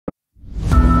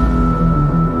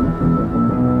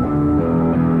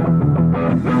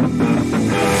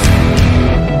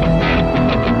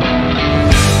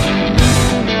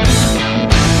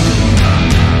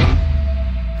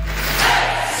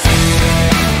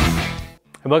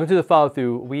And welcome to the follow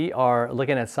through. We are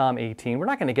looking at Psalm 18. We're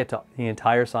not going to get to the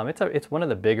entire psalm. It's one of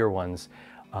the bigger ones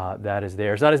that is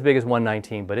there. It's not as big as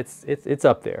 119, but it's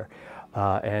up there.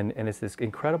 And it's this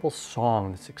incredible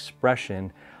song, this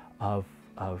expression of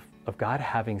God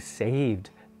having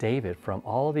saved David from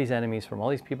all of these enemies, from all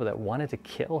these people that wanted to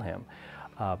kill him.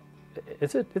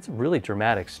 It's a really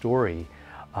dramatic story,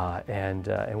 and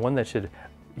one that should,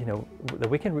 that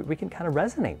we can kind of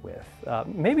resonate with.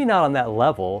 Maybe not on that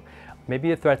level.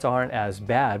 Maybe the threats aren't as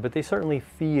bad, but they certainly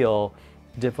feel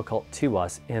difficult to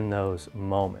us in those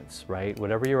moments, right?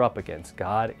 Whatever you're up against,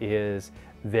 God is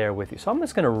there with you. So I'm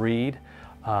just going to read.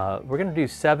 We're going to do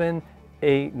 7,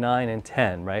 8, 9, and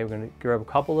 10, right? We're going to grab a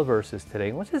couple of verses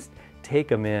today. Let's just take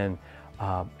them in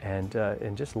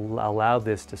and just allow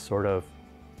this to sort of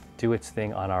do its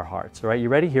thing on our hearts. All right, you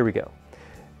ready? Here we go.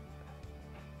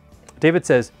 David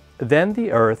says, "Then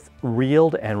the earth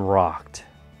reeled and rocked."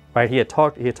 Right? He had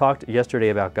talked yesterday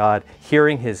about God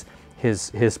hearing his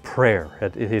prayer.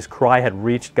 His cry had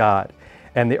reached God.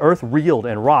 And the earth reeled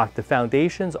and rocked. The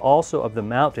foundations also of the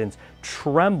mountains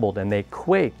trembled and they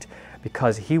quaked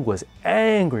because he was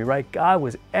angry, right? God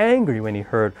was angry when he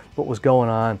heard what was going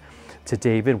on to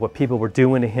David, what people were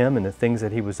doing to him and the things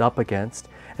that he was up against.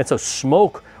 And so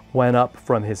smoke went up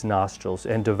from his nostrils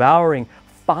and devouring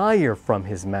fire from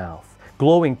his mouth.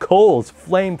 Glowing coals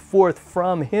flamed forth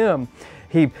from him.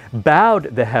 He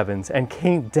bowed the heavens and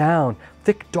came down.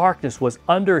 Thick darkness was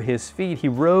under his feet. He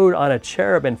rode on a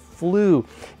cherub and flew,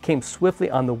 came swiftly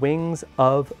on the wings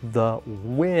of the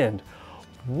wind.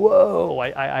 Whoa,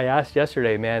 I asked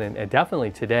yesterday, man, and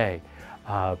definitely today,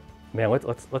 man,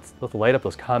 let's light up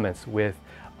those comments with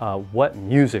what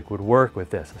music would work with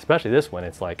this, especially this one.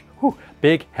 It's like, whew,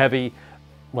 big, heavy,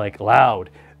 like loud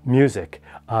music.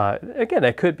 Again,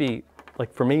 that could be,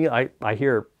 like for me, I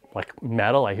hear like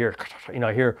metal, I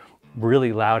hear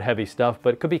really loud, heavy stuff,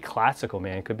 but it could be classical,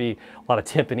 man. It could be a lot of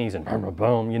timpanis and boom,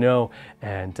 boom,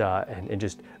 and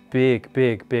just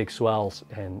big swells.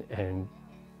 And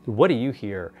what do you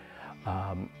hear?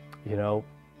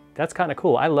 That's kind of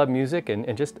cool. I love music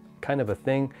and just kind of a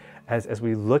thing as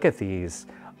we look at these.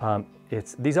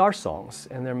 These are songs,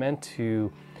 and they're meant to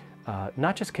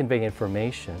not just convey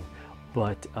information,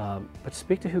 but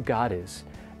speak to who God is.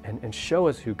 And show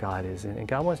us who God is. And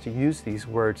God wants to use these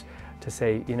words to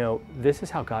say, this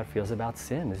is how God feels about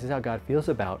sin. This is how God feels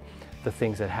about the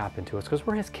things that happen to us, because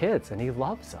we're his kids and he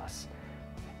loves us.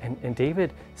 And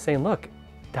David saying, look,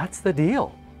 that's the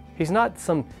deal. He's not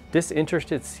some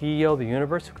disinterested CEO of the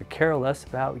universe who could care less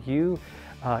about you.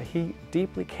 He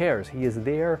deeply cares. He is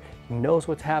there. He knows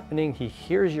what's happening. He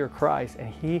hears your cries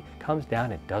and he comes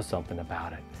down and does something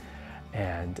about it.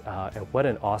 And what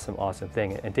an awesome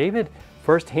thing. And David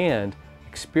firsthand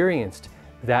experienced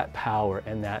that power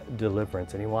and that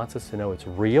deliverance. And he wants us to know it's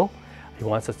real. He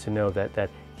wants us to know that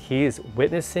he is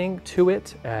witnessing to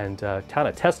it and kind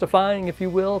of testifying, if you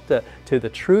will, to the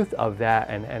truth of that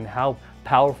and how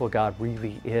powerful God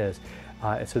really is.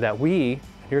 And so that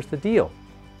here's the deal,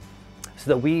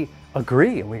 so that we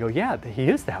agree and we go, yeah, he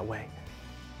is that way.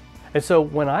 And so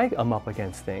when I am up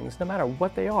against things, no matter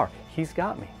what they are, he's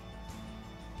got me.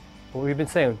 What we've been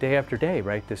saying day after day,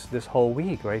 right? This whole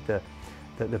week, right? The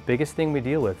biggest thing we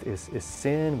deal with is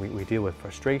sin. We deal with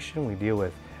frustration. We deal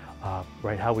with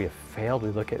right, how we have failed.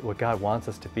 We look at what God wants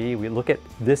us to be. We look at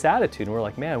this attitude and we're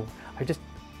like, man, I'm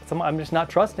just not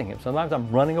trusting him. Sometimes I'm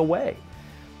running away.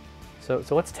 So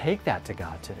let's take that to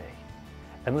God today.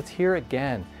 And let's hear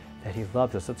again that he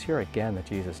loves us. Let's hear again that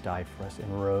Jesus died for us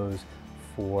and rose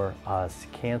for us,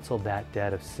 canceled that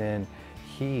debt of sin.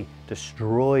 He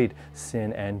destroyed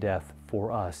sin and death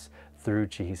for us through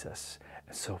Jesus.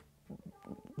 So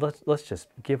let's just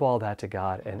give all that to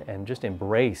God and just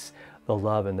embrace the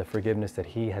love and the forgiveness that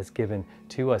he has given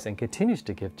to us and continues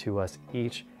to give to us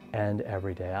each and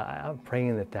every day. I'm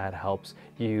praying that helps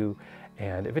you.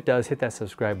 And if it does, hit that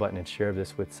subscribe button and share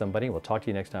this with somebody. We'll talk to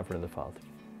you next time for another follow-through.